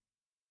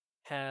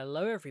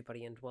Hello,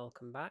 everybody, and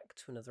welcome back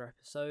to another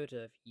episode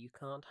of You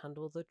Can't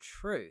Handle the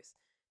Truth.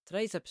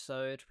 Today's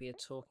episode, we are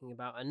talking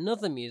about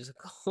another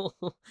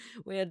musical.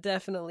 We are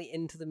definitely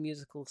into the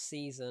musical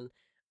season,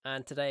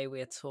 and today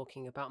we are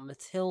talking about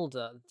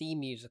Matilda, the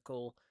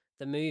musical.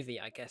 The movie,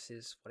 I guess,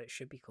 is what it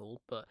should be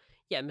called. But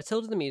yeah,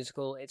 Matilda the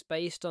musical, it's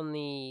based on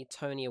the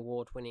Tony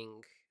Award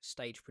winning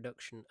stage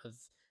production of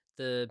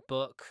the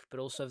book, but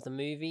also of the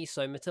movie.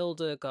 So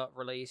Matilda got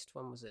released,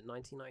 when was it,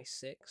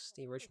 1996,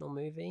 the original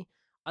movie?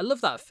 I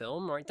love that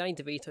film, right? Danny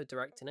DeVito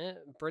directing it,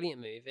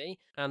 brilliant movie.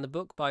 And the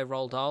book by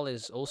Roald Dahl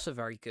is also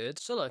very good.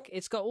 So look,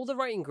 it's got all the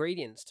right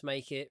ingredients to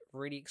make it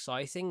really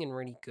exciting and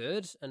really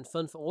good and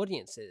fun for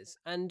audiences.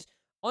 And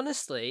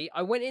honestly,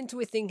 I went into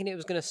it thinking it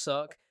was going to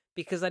suck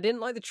because I didn't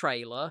like the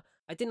trailer.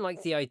 I didn't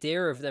like the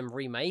idea of them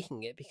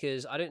remaking it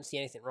because I don't see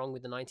anything wrong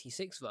with the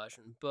 96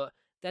 version. But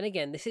then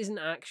again, this isn't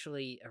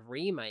actually a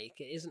remake,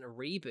 it isn't a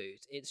reboot,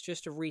 it's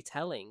just a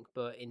retelling,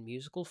 but in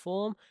musical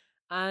form.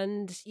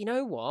 And you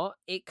know what?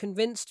 It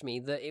convinced me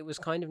that it was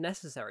kind of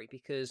necessary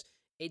because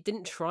it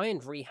didn't try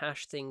and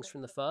rehash things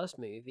from the first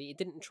movie. It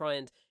didn't try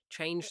and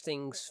change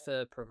things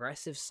for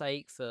progressive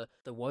sake, for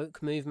the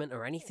woke movement,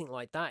 or anything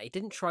like that. It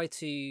didn't try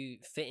to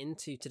fit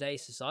into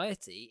today's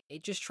society.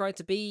 It just tried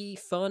to be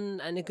fun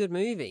and a good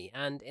movie.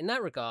 And in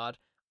that regard,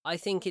 I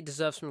think it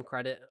deserves some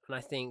credit. And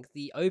I think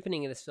the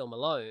opening of this film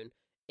alone,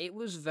 it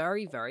was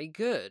very, very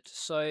good.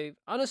 So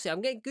honestly,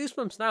 I'm getting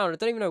goosebumps now, and I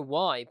don't even know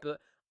why, but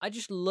I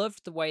just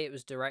loved the way it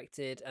was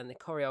directed and the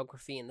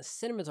choreography and the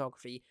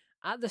cinematography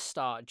at the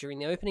start during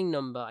the opening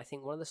number. I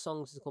think one of the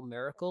songs is called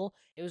Miracle.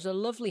 It was a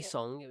lovely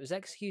song. It was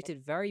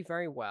executed very,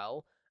 very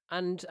well.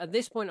 And at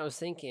this point, I was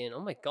thinking,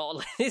 oh my god,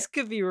 like, this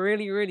could be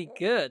really, really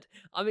good.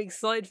 I'm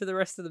excited for the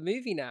rest of the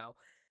movie now.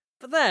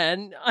 But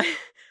then,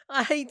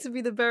 I hate to be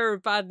the bearer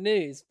of bad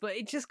news, but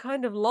it just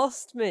kind of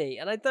lost me.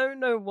 And I don't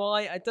know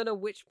why. I don't know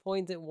which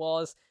point it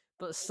was,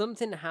 but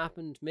something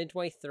happened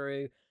midway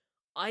through.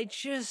 I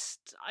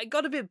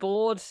got a bit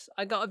bored.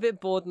 I got a bit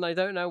bored, and I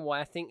don't know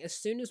why. I think as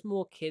soon as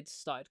more kids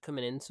started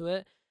coming into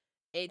it,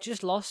 it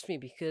just lost me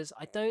because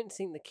I don't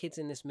think the kids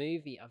in this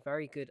movie are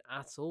very good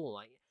at all.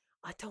 Like,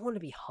 I don't want to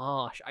be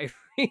harsh, I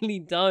really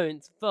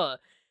don't, but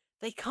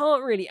they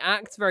can't really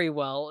act very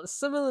well.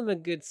 Some of them are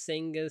good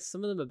singers,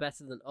 some of them are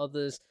better than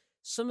others,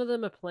 some of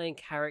them are playing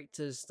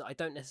characters that I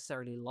don't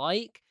necessarily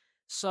like.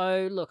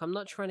 So, look, I'm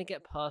not trying to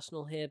get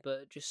personal here,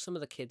 but just some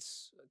of the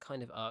kids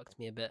kind of irked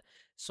me a bit,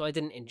 so I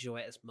didn't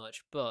enjoy it as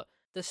much. But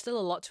there's still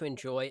a lot to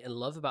enjoy and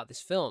love about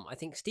this film. I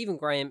think Stephen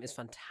Graham is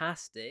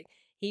fantastic.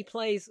 He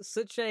plays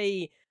such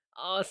a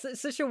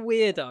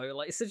weirdo,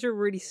 like such a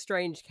really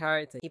strange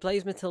character. He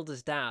plays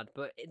Matilda's dad,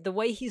 but the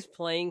way he's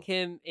playing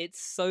him,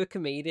 it's so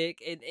comedic.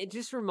 It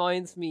just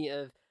reminds me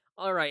of,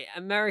 all right,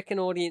 American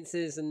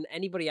audiences and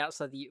anybody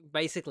outside the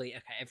basically,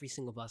 okay, every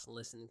single person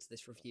listening to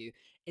this review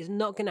is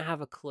not going to have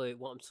a clue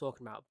what I'm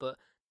talking about, but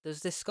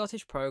there's this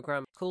Scottish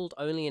program called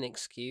Only an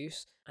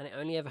Excuse, and it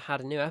only ever had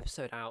a new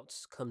episode out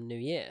come New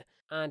Year.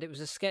 And it was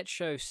a sketch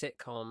show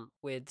sitcom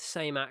with the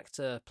same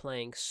actor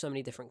playing so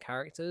many different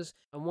characters.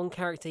 And one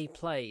character he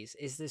plays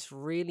is this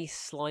really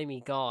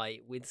slimy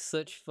guy with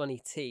such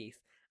funny teeth.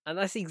 And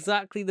that's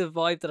exactly the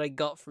vibe that I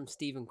got from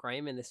Stephen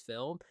Graham in this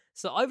film.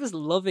 So I was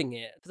loving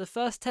it. For the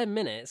first 10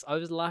 minutes, I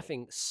was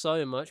laughing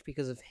so much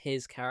because of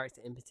his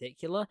character in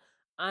particular,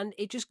 and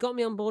it just got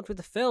me on board with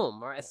the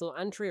film. Right, I thought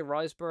Andrea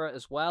Riseborough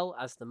as well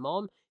as the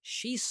mom,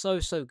 she's so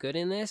good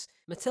in this.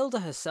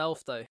 Matilda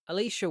herself though,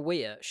 Alicia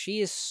Weir,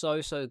 she is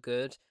so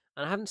good,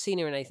 and I haven't seen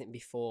her in anything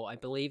before. I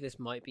believe this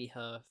might be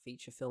her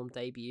feature film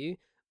debut,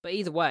 but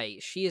either way,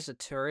 she is a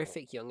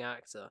terrific young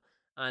actor,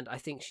 and I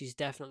think she's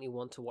definitely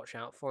one to watch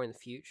out for in the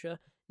future.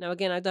 Now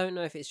again, I don't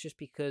know if it's just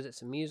because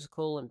it's a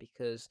musical and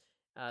because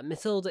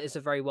Matilda is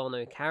a very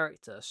well-known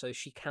character, so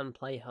she can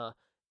play her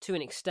to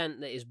an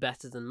extent that is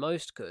better than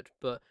most could.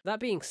 But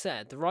that being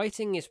said, the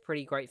writing is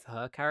pretty great for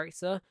her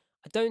character.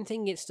 I don't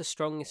think it's the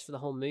strongest for the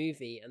whole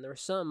movie, and there are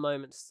certain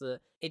moments that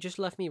it just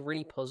left me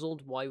really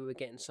puzzled why we were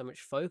getting so much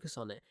focus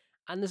on it.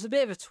 And there's a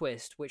bit of a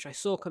twist, which I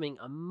saw coming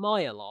a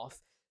mile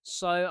off,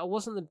 so I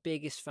wasn't the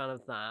biggest fan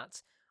of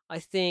that. I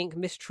think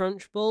Miss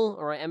Trunchbull,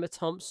 or Emma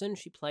Thompson,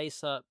 she plays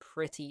her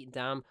pretty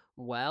damn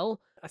well.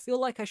 I feel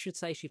like I should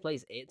say she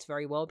plays it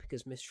very well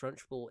because Miss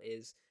Trunchbull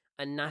is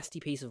a nasty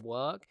piece of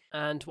work.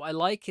 And what I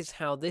like is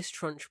how this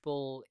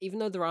Trunchbull, even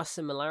though there are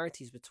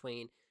similarities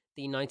between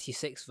the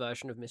 96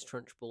 version of Miss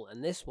Trunchbull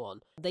and this one,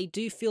 they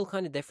do feel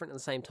kind of different at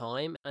the same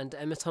time. And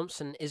Emma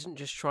Thompson isn't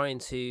just trying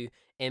to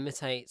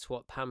imitate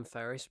what Pam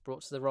Ferris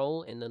brought to the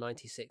role in the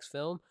 96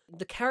 film.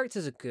 The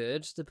characters are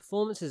good, the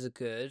performances are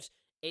good.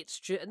 It's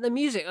just the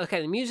music.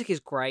 Okay, the music is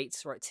great.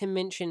 Right, Tim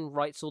Minchin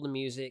writes all the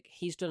music.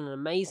 He's done an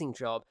amazing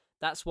job.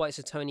 That's why it's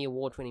a Tony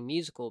Award-winning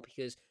musical,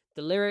 because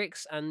the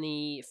lyrics and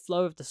the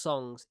flow of the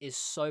songs is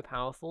so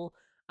powerful.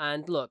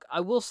 And look, I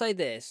will say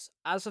this,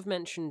 as I've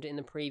mentioned in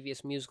the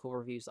previous musical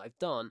reviews that I've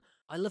done,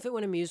 I love it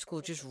when a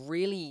musical just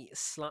really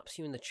slaps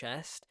you in the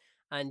chest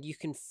and you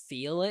can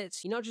feel it.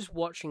 You're not just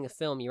watching a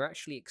film, you're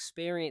actually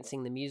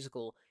experiencing the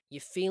musical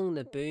you're feeling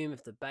the boom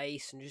of the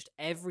bass, and just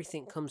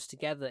everything comes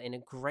together in a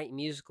great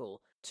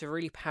musical to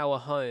really power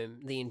home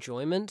the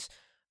enjoyment.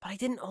 But I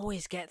didn't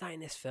always get that in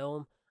this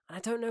film. And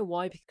I don't know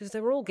why, because they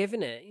were all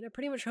giving it,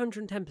 pretty much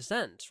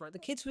 110%, right? The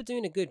kids were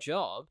doing a good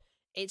job.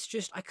 It's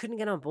just, I couldn't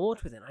get on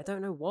board with it. I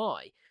don't know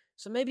why.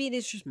 So maybe it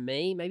is just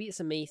me. Maybe it's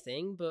a me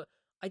thing, but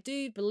I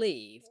do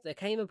believe there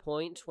came a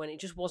point when it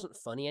just wasn't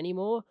funny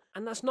anymore.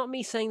 And that's not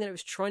me saying that it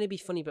was trying to be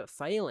funny but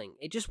failing.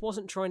 It just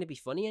wasn't trying to be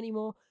funny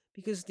anymore,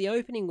 because the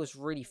opening was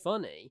really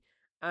funny.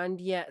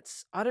 And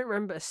yet, I don't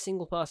remember a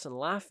single person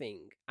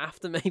laughing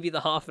after maybe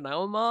the half an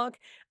hour mark.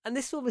 And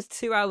this one was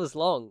 2 hours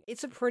long.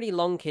 It's a pretty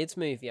long kids'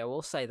 movie, I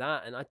will say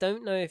that. And I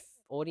don't know if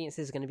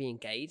audiences are going to be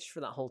engaged for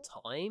that whole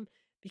time,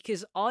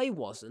 because I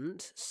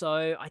wasn't.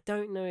 So I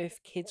don't know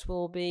if kids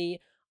will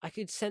be. I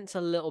could sense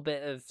a little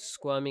bit of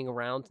squirming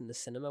around in the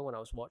cinema when I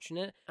was watching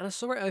it. And I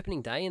saw it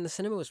opening day, and the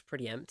cinema was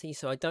pretty empty,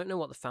 so I don't know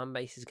what the fan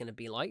base is going to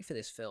be like for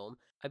this film.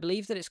 I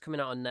believe that it's coming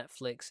out on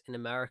Netflix in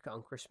America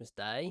on Christmas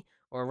Day,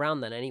 or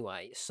around then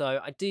anyway. So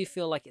I do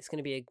feel like it's going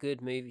to be a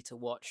good movie to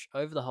watch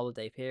over the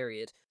holiday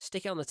period.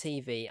 Stick it on the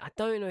TV. I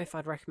don't know if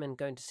I'd recommend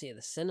going to see it at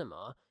the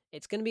cinema.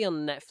 It's going to be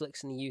on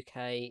Netflix in the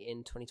UK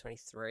in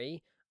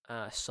 2023,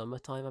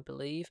 summertime, I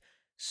believe.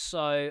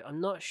 So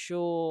I'm not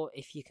sure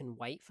if you can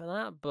wait for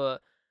that,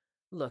 but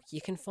look,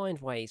 you can find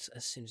ways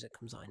as soon as it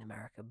comes out in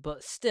America.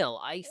 But still,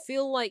 I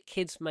feel like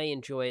kids may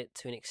enjoy it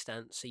to an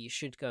extent, so you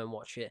should go and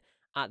watch it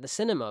at the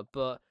cinema.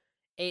 But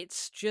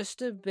it's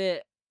just a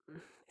bit.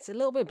 It's a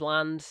little bit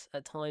bland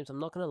at times. I'm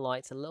not going to lie,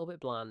 it's a little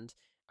bit bland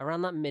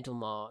around that middle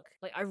mark.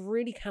 Like, I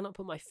really cannot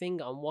put my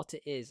finger on what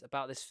it is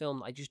about this film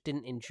that I just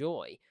didn't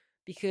enjoy,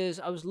 because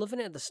I was loving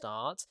it at the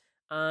start,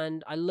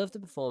 and I love the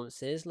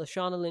performances.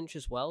 Lashana Lynch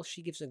as well.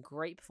 She gives a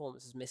great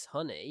performance as Miss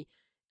Honey.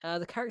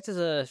 The characters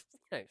are,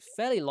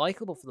 fairly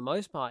likable for the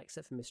most part,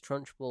 except for Miss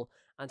Trunchbull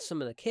and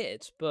some of the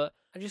kids. But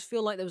I just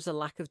feel like there was a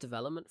lack of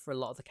development for a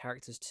lot of the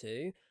characters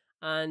too.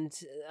 And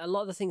a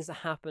lot of the things that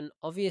happen,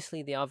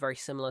 obviously, they are very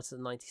similar to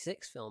the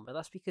 '96 film, but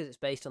that's because it's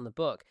based on the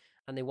book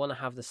and they want to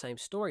have the same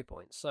story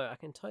points. So I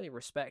can totally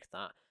respect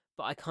that.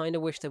 But I kind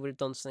of wish they would have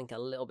done something a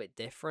little bit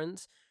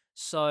different.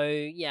 So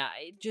yeah,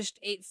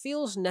 it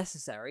feels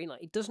necessary.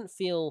 Like, it doesn't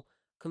feel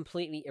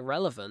completely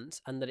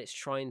irrelevant, and that it's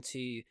trying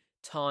to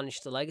tarnish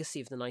the legacy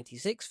of the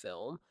 '96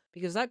 film,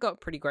 because that got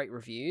pretty great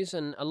reviews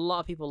and a lot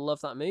of people love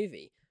that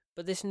movie.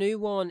 But this new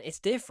one, it's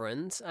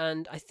different,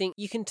 and I think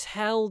you can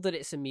tell that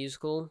it's a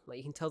musical. Like,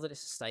 you can tell that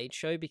it's a stage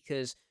show,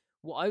 because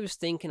what I was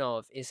thinking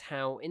of is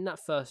how in that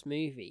first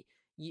movie,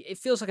 it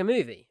feels like a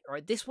movie,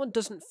 right? This one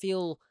doesn't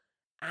feel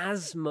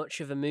as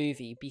much of a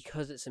movie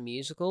because it's a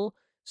musical.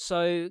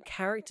 So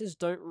characters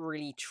don't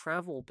really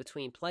travel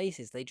between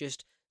places. They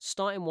just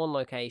start in one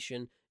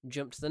location,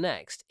 jump to the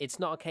next. It's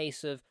not a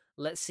case of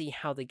let's see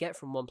how they get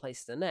from one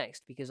place to the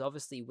next, because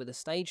obviously with a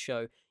stage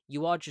show,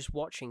 you are just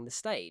watching the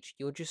stage.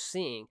 You're just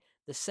seeing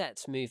the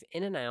sets move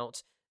in and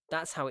out.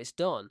 That's how it's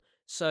done.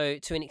 So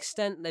to an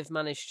extent, they've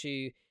managed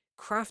to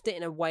craft it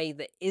in a way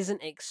that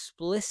isn't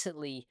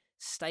explicitly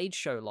stage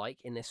show like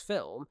in this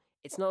film.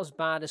 It's not as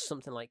bad as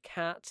something like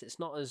Cats. It's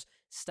not as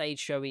stage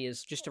showy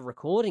as just a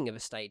recording of a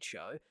stage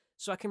show.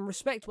 So I can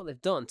respect what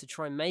they've done to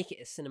try and make it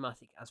as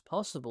cinematic as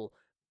possible.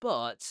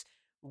 But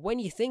when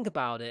you think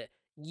about it,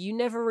 you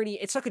never really.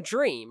 It's like a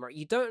dream, right?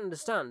 You don't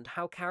understand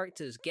how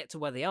characters get to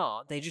where they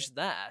are. They're just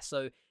there.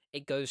 So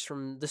it goes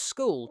from the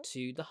school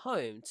to the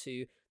home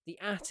to the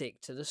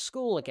attic to the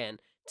school again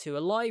to a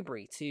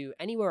library to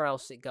anywhere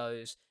else it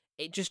goes.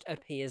 It just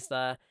appears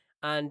there.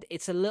 And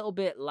it's a little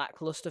bit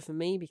lackluster for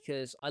me,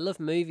 because I love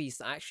movies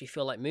that actually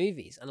feel like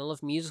movies, and I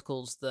love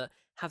musicals that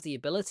have the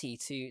ability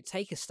to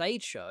take a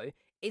stage show.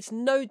 It's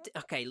no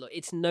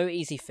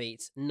easy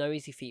feat, no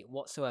easy feat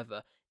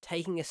whatsoever,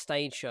 taking a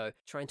stage show,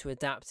 trying to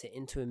adapt it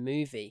into a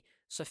movie.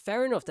 So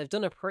fair enough, they've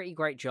done a pretty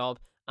great job,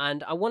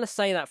 and I want to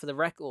say that for the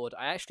record,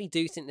 I actually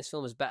do think this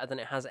film is better than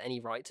it has any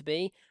right to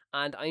be,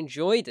 and I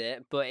enjoyed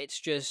it, but it's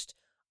just,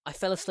 I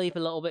fell asleep a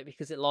little bit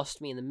because it lost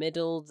me in the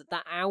middle.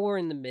 That hour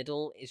in the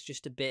middle is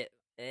just a bit,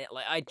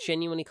 like, I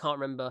genuinely can't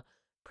remember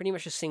pretty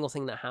much a single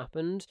thing that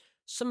happened.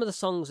 Some of the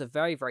songs are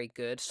very, very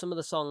good. Some of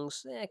the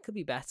songs, could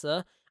be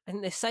better. I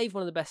think they saved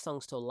one of the best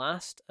songs till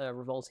last,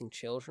 Revolting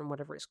Children,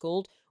 whatever it's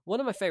called.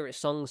 One of my favourite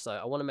songs, though,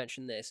 I want to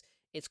mention this.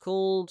 It's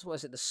called, what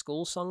is it, the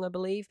School Song, I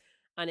believe?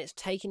 And it's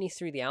taking you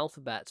through the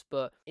alphabet,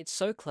 but it's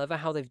so clever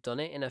how they've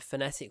done it in a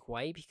phonetic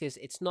way, because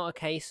it's not a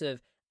case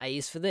of A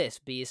is for this,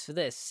 B is for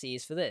this, C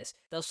is for this.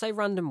 They'll say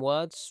random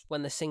words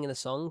when they're singing a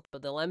song,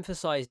 but they'll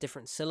emphasize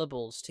different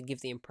syllables to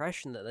give the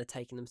impression that they're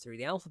taking them through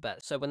the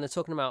alphabet. So when they're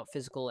talking about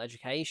physical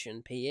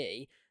education,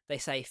 PE, they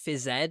say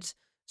phys ed,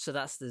 so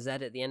that's the Z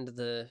at the end of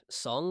the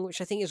song,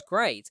 which I think is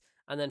great.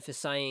 And then for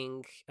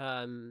saying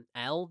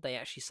L, they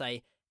actually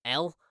say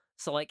L,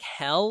 so like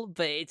hell,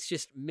 but it's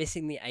just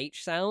missing the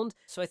H sound.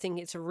 So I think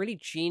it's a really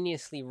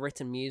geniusly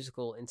written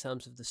musical in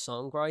terms of the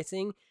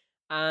songwriting,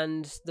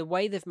 and the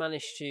way they've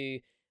managed to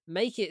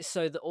make it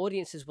so that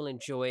audiences will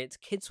enjoy it,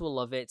 kids will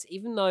love it,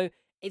 even though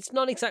it's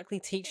not exactly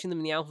teaching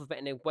them the alphabet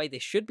in a way they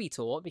should be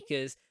taught,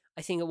 because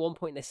I think at one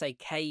point they say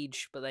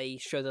cage, but they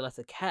show the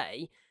letter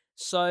K.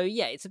 So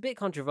yeah, it's a bit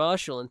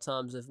controversial in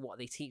terms of what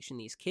they teach in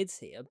these kids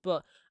here,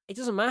 but it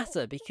doesn't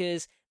matter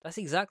because that's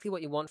exactly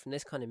what you want from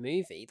this kind of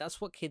movie. That's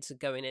what kids are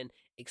going in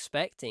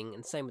expecting,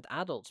 and same with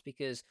adults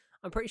because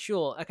I'm pretty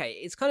sure, okay,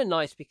 it's kind of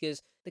nice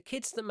because the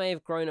kids that may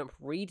have grown up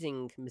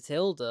reading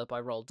Matilda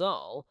by Roald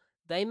Dahl,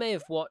 they may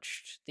have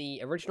watched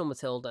the original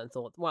Matilda and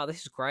thought, wow,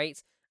 this is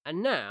great.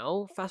 And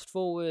now, fast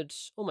forward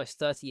almost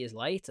 30 years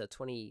later,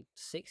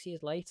 26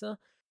 years later,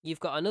 you've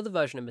got another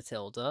version of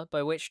Matilda,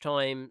 by which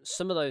time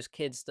some of those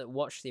kids that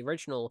watched the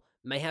original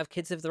may have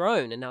kids of their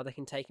own, and now they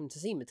can take them to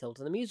see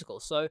Matilda the musical.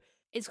 So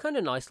it's kind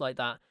of nice like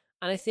that.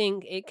 And I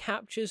think it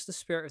captures the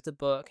spirit of the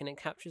book and it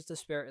captures the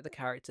spirit of the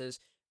characters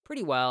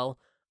pretty well.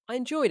 I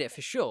enjoyed it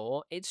for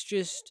sure. It's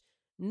just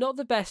not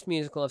the best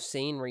musical I've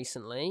seen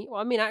recently. Well,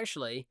 I mean,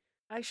 actually,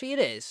 it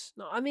is.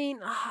 No, I mean,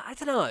 I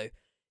don't know.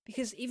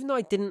 Because even though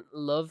I didn't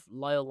love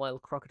Lyle Lyle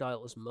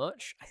Crocodile as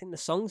much, I think the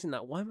songs in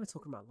that. Why am I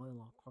talking about Lyle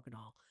Lyle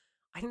Crocodile?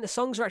 I think the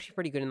songs are actually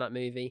pretty good in that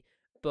movie.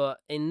 But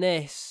in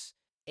this,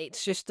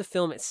 it's just the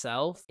film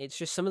itself. It's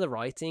just some of the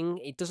writing.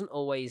 It doesn't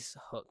always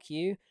hook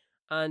you.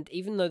 And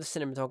even though the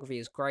cinematography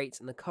is great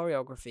and the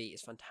choreography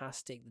is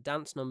fantastic, the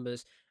dance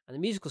numbers and the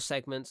musical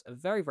segments are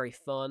very, very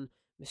fun.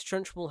 Miss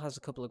Trunchbull has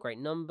a couple of great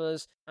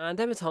numbers. And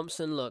Emma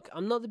Thompson, look,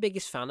 I'm not the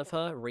biggest fan of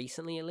her,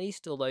 recently at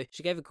least, although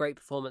she gave a great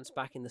performance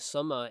back in the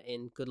summer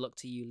in Good Luck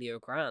to You, Leo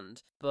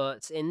Grand.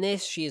 But in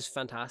this, she is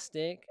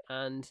fantastic.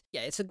 And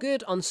yeah, it's a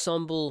good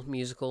ensemble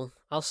musical.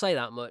 I'll say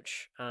that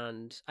much.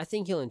 And I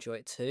think you'll enjoy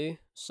it too.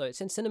 So it's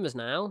in cinemas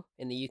now,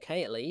 in the UK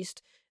at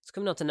least. It's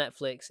coming on to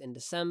Netflix in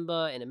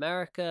December in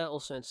America,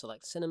 also in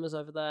select cinemas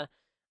over there.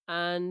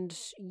 And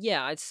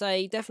yeah, I'd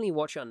say definitely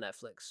watch it on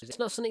Netflix. It's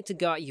not something to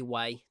go out of your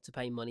way to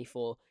pay money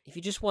for. If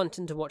you're just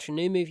wanting to watch a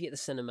new movie at the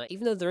cinema,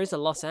 even though there is a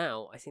lot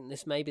out, I think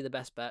this may be the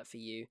best bet for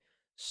you.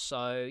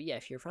 So yeah,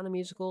 if you're a fan of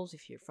musicals,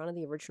 if you're a fan of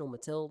the original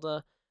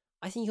Matilda,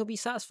 I think you'll be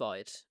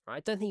satisfied. Right? I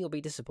don't think you'll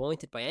be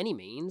disappointed by any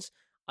means.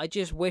 I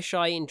just wish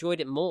I enjoyed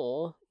it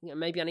more.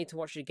 Maybe I need to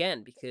watch it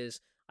again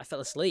because I fell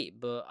asleep,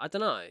 but I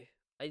don't know.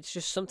 It's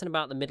just something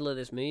about the middle of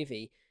this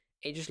movie,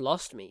 it just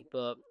lost me.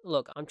 But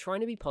look, I'm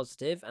trying to be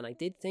positive, and I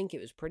did think it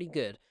was pretty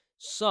good.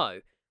 So,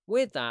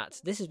 with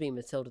that, this has been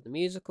Matilda the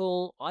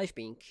Musical. I've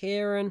been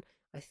Kieran.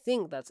 I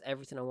think that's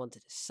everything I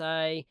wanted to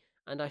say,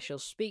 and I shall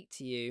speak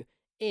to you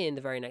in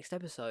the very next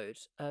episode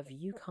of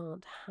You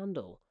Can't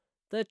Handle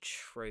the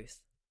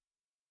Truth.